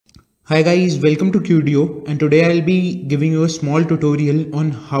Hi guys, welcome to Qdio, and today I'll be giving you a small tutorial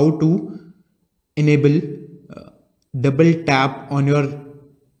on how to enable double tap on your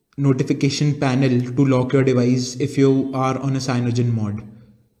notification panel to lock your device if you are on a Cyanogen mod.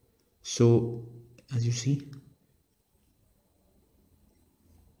 So as you see,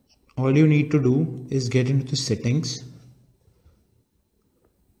 all you need to do is get into the settings.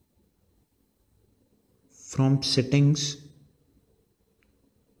 From settings,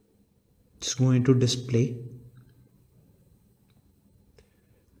 it's going to display.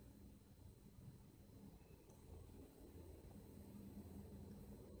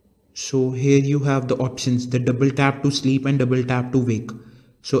 So here you have the options, the double tap to sleep and double tap to wake.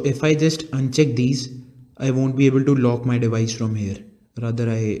 So if I just uncheck these, I won't be able to lock my device from here. Rather,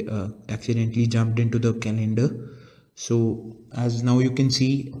 I accidentally jumped into the calendar. So as now you can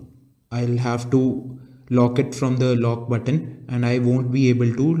see, I'll have to lock it from the lock button and I won't be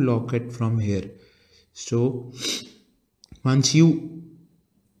able to lock it from here. So once you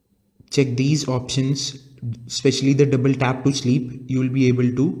check these options, especially the double tap to sleep, you will be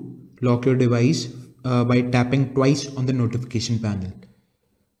able to lock your device by tapping twice on the notification panel.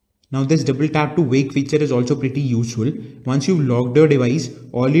 Now this double tap to wake feature is also pretty useful. Once you've locked your device,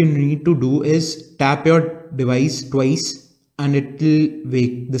 all you need to do is tap your device twice and it will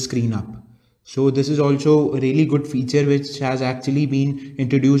wake the screen up. So this is also a really good feature which has actually been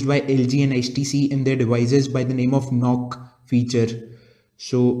introduced by LG and HTC in their devices by the name of knock feature.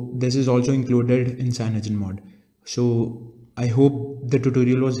 So this is also included in Cyanogen mod. So I hope the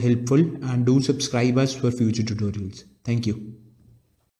tutorial was helpful and do subscribe us for future tutorials. Thank you.